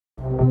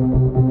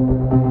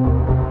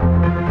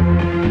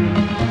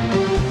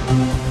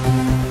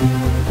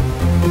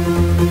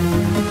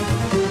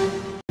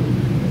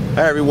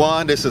Hi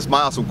everyone, this is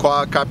Miles from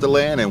Quadcopter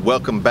Land and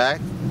welcome back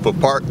for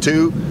part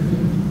 2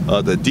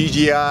 of the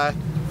Dji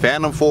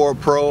Phantom 4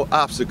 Pro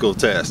obstacle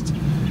test.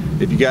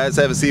 If you guys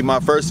haven't seen my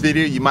first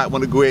video, you might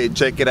want to go ahead and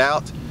check it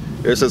out.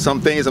 There's some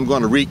things I'm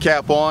going to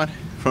recap on.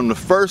 From the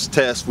first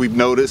test, we've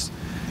noticed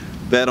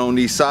that on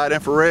these side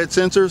infrared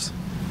sensors,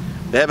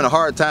 they're having a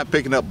hard time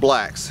picking up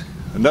blacks.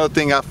 Another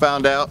thing I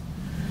found out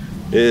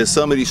is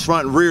some of these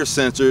front and rear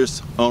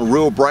sensors on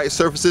real bright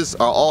surfaces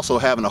are also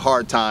having a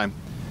hard time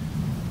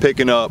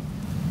picking up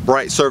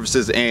bright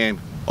surfaces and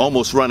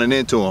almost running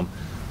into them.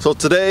 So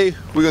today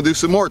we're gonna do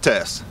some more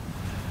tests.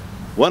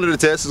 One of the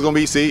tests is gonna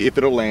be see if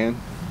it'll land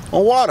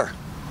on water.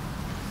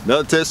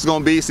 Another test is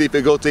gonna be see if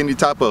it goes to any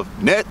type of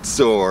nets,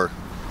 or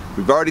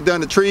we've already done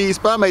the trees,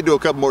 but I may do a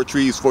couple more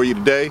trees for you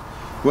today.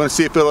 We're gonna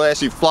see if it'll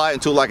actually fly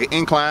into like an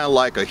incline,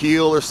 like a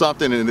hill or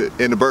something, and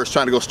the bird's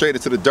trying to go straight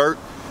into the dirt.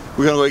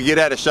 We're gonna go get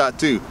at a shot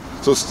too.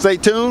 So stay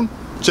tuned,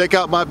 check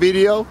out my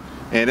video,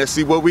 and let's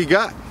see what we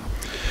got.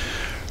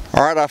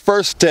 All right, our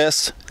first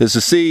test is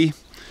to see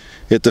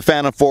if the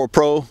Phantom 4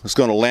 Pro is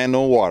going to land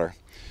on water.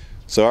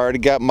 So I already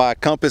got my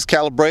compass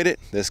calibrated.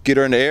 Let's get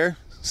her in the air,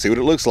 see what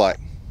it looks like.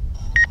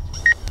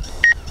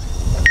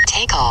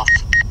 Take off.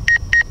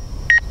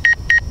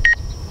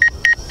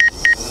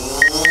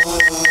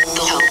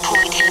 The home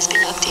point has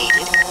been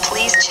updated.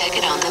 Please check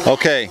it on the map.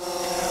 Okay,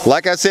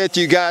 like I said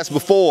to you guys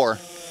before,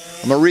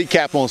 I'm going to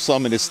recap on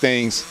some of these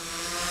things.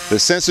 The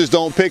sensors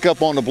don't pick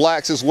up on the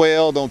blacks as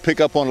well, don't pick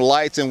up on the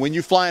lights, and when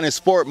you're flying in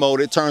sport mode,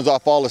 it turns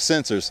off all the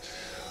sensors.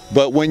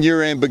 But when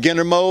you're in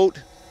beginner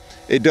mode,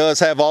 it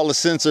does have all the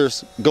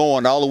sensors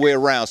going all the way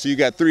around. So you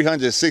got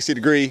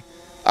 360-degree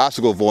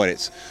obstacle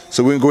avoidance.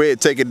 So we can go ahead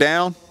and take it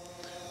down,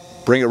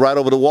 bring it right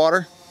over the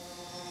water.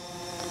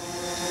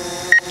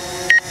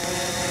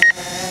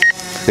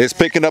 It's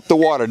picking up the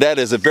water. That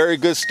is a very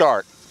good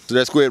start. So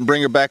let's go ahead and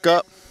bring it back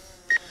up.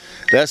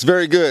 That's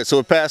very good. So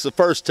it passed the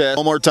first test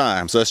one more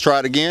time. So let's try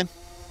it again.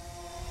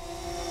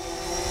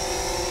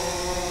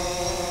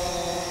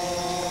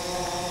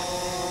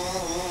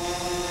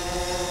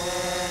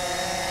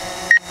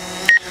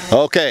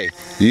 Okay,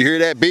 you hear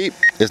that beep?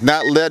 It's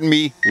not letting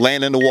me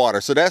land in the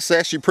water. So that's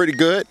actually pretty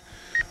good.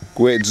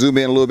 Go ahead and zoom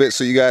in a little bit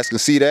so you guys can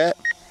see that.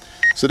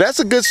 So that's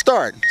a good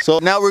start. So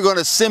now we're going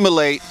to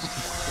simulate,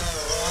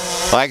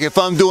 like if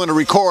I'm doing a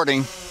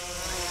recording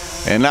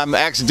and I'm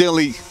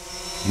accidentally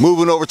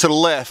moving over to the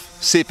left,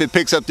 see if it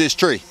picks up this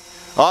tree.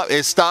 Oh,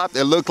 it stopped.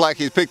 It looked like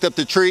it picked up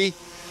the tree.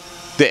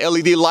 The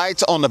LED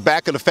lights on the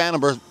back of the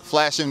Phantom are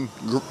flashing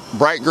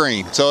bright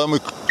green. So I'm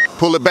going to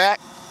pull it back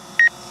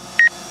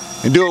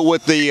and do it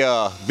with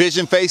the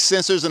vision face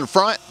sensors in the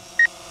front.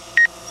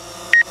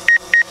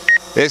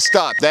 It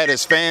stopped. That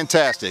is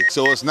fantastic.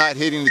 So it's not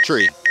hitting the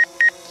tree.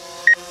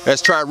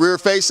 Let's try rear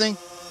facing.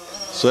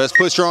 So let's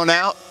push her on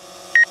out.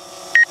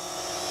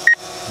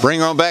 Bring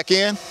her on back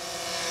in.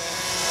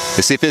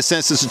 Let's see if it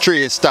senses the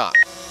tree. It stopped.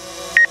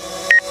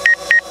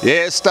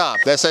 Yeah, it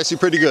stopped. That's actually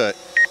pretty good.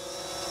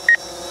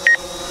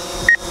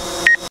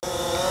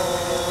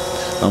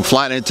 I'm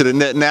flying into the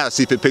net now to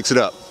see if it picks it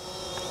up.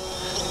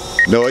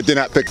 No, it did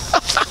not pick.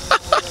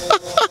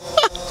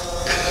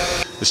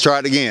 Let's try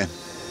it again.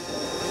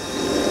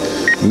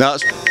 No,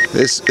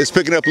 it's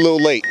picking up a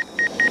little late.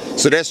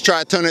 So let's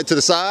try turning it to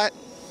the side.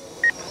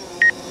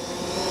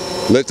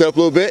 Lift it up a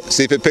little bit,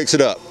 see if it picks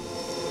it up.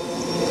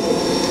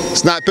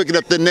 It's not picking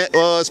up the net.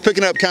 Well, it's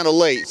picking up kind of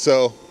late,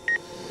 so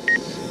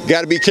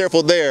got to be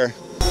careful there.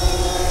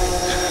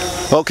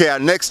 Okay, our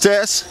next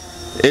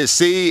test is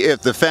see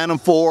if the Phantom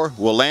 4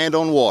 will land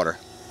on water.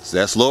 So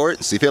let's lower it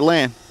and see if it'll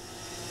land.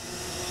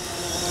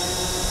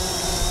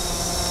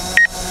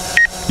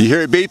 You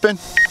hear it beeping?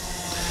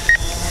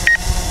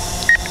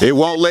 It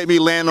won't let me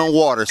land on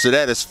water, so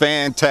that is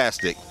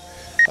fantastic.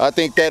 I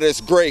think that is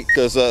great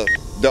because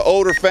the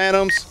older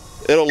Phantoms,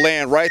 it'll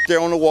land right there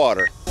on the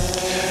water.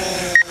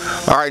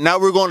 All right, now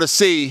we're going to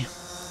see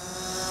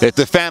if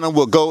the Phantom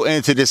will go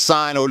into this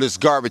sign or this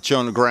garbage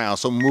on the ground.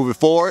 So move it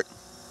forward.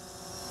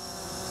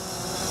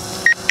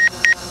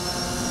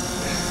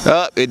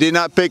 It did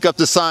not pick up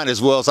the sign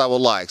as well as I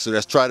would like. So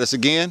let's try this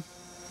again.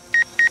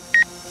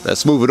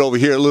 Let's move it over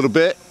here a little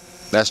bit.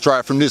 Let's try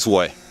it from this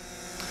way.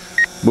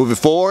 Move it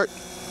forward.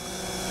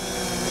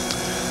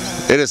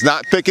 It is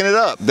not picking it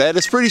up. That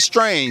is pretty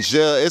strange.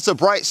 It's a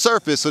bright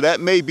surface, so that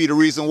may be the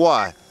reason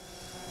why.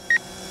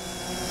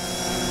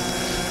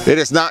 It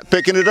is not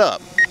picking it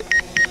up.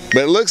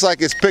 But it looks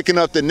like it's picking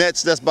up the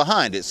nets that's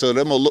behind it. So I'm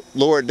going to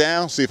lower it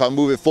down, see if I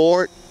move it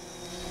forward.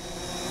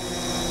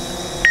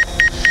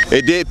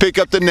 It did pick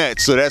up the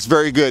nets, so that's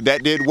very good.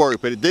 That did work,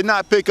 but it did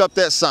not pick up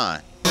that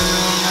sign.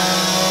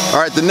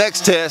 All right, the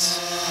next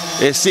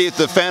test is see if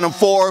the Phantom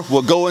 4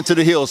 will go into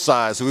the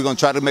hillside. So we're going to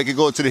try to make it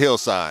go into the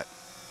hillside.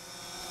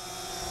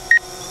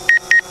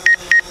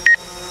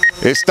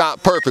 It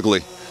stopped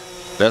perfectly.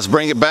 Let's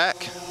bring it back.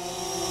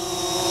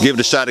 Give it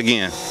a shot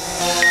again.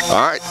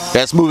 All right,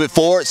 let's move it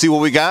forward, see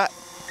what we got.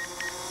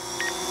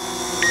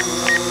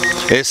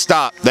 It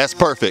stopped. That's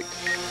perfect.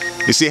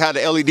 You see how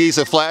the LEDs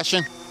are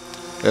flashing?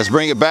 Let's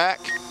bring it back.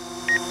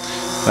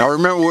 Now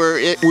remember,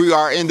 we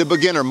are in the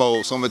beginner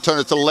mode, so I'm going to turn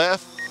it to the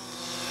left,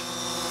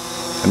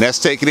 and let's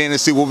take it in and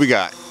see what we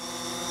got.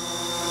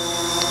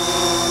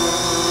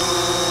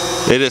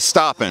 It is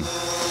stopping.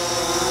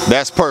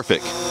 That's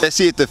perfect. Let's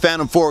see if the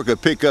Phantom 4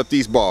 could pick up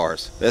these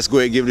bars. Let's go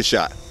ahead and give it a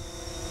shot.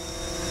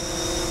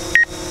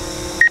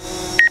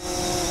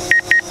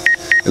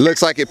 It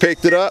looks like it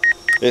picked it up.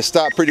 It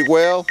stopped pretty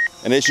well,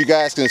 and as you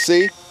guys can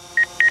see,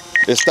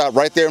 it stopped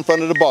right there in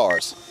front of the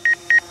bars.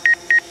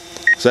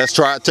 So let's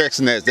try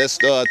testing that. Let's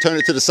turn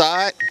it to the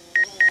side,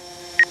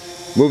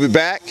 move it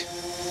back.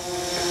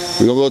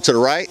 We're gonna go to the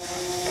right.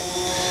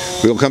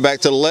 We're gonna come back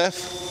to the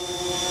left.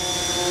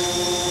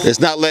 It's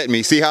not letting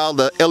me. See how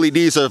the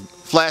LEDs are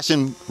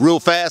flashing real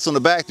fast on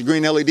the back, the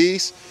green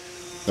LEDs?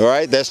 All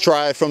right, let's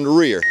try it from the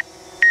rear.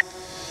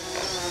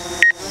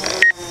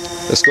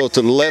 Let's go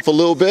to the left a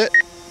little bit.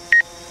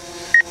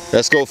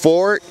 Let's go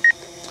forward.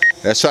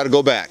 Let's try to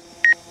go back.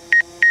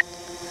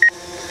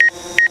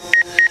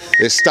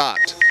 It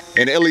stopped,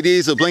 and the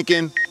LEDs are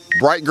blinking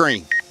bright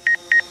green.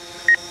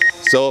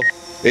 So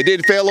it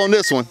didn't fail on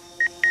this one.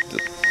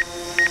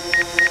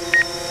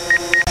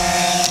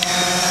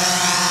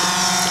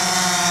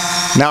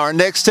 Now our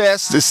next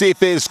test is to see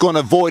if it's going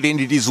to avoid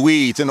any of these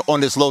weeds on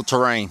this low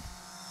terrain.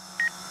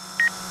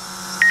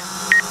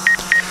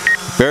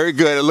 Very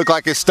good. It looked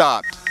like it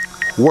stopped.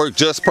 Worked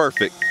just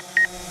perfect.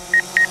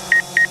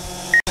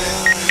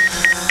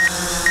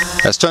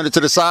 Let's turn it to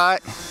the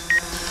side.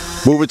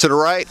 Move it to the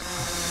right.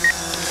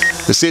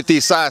 Let's see if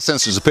these side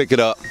sensors will pick it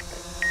up.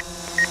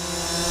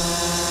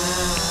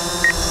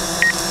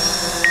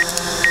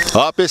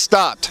 Up, it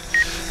stopped.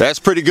 That's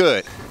pretty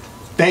good.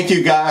 Thank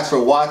you guys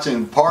for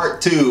watching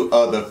part 2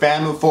 of the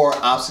Phantom 4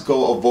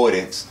 obstacle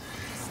avoidance.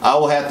 I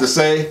will have to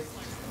say,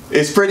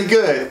 it's pretty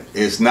good.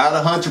 It's not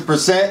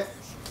 100%,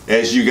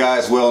 as you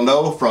guys well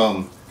know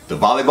from the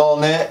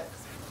volleyball net,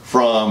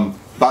 from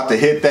about to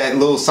hit that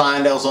little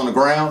sign that was on the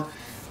ground.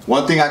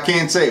 One thing I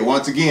can say,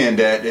 once again,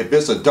 that if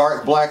it's a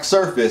dark black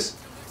surface,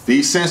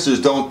 these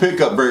sensors don't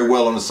pick up very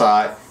well on the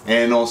side,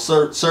 and on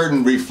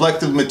certain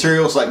reflective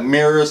materials like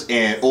mirrors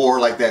or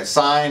like that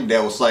sign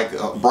that was like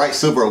bright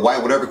silver or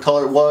white, whatever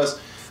color it was,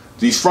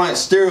 these front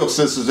stereo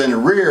sensors and the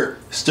rear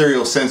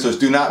stereo sensors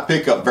do not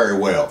pick up very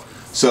well.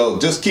 So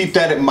just keep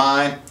that in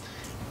mind.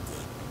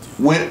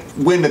 When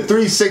the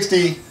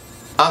 360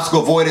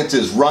 obstacle avoidance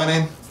is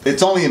running,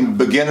 it's only in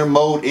beginner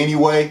mode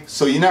anyway,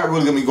 so you're not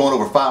really going to be going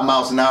over 5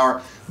 miles an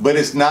hour, but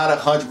it's not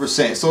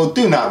 100%, so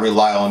do not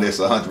rely on this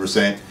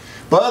 100%.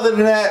 But other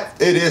than that,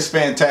 it is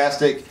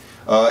fantastic.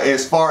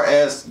 As far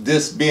as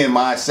this being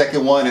my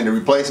second one and the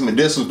replacement,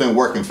 this has been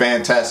working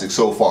fantastic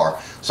so far.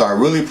 So I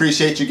really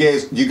appreciate you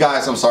guys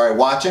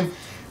watching.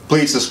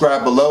 Please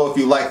subscribe below if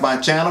you like my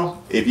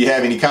channel. If you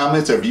have any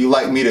comments, or if you'd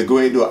like me to go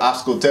ahead and do an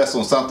obstacle test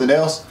on something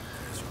else,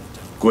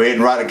 go ahead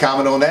and write a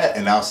comment on that,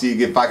 and I'll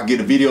see if I can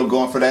get a video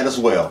going for that as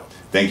well.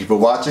 Thank you for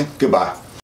watching. Goodbye.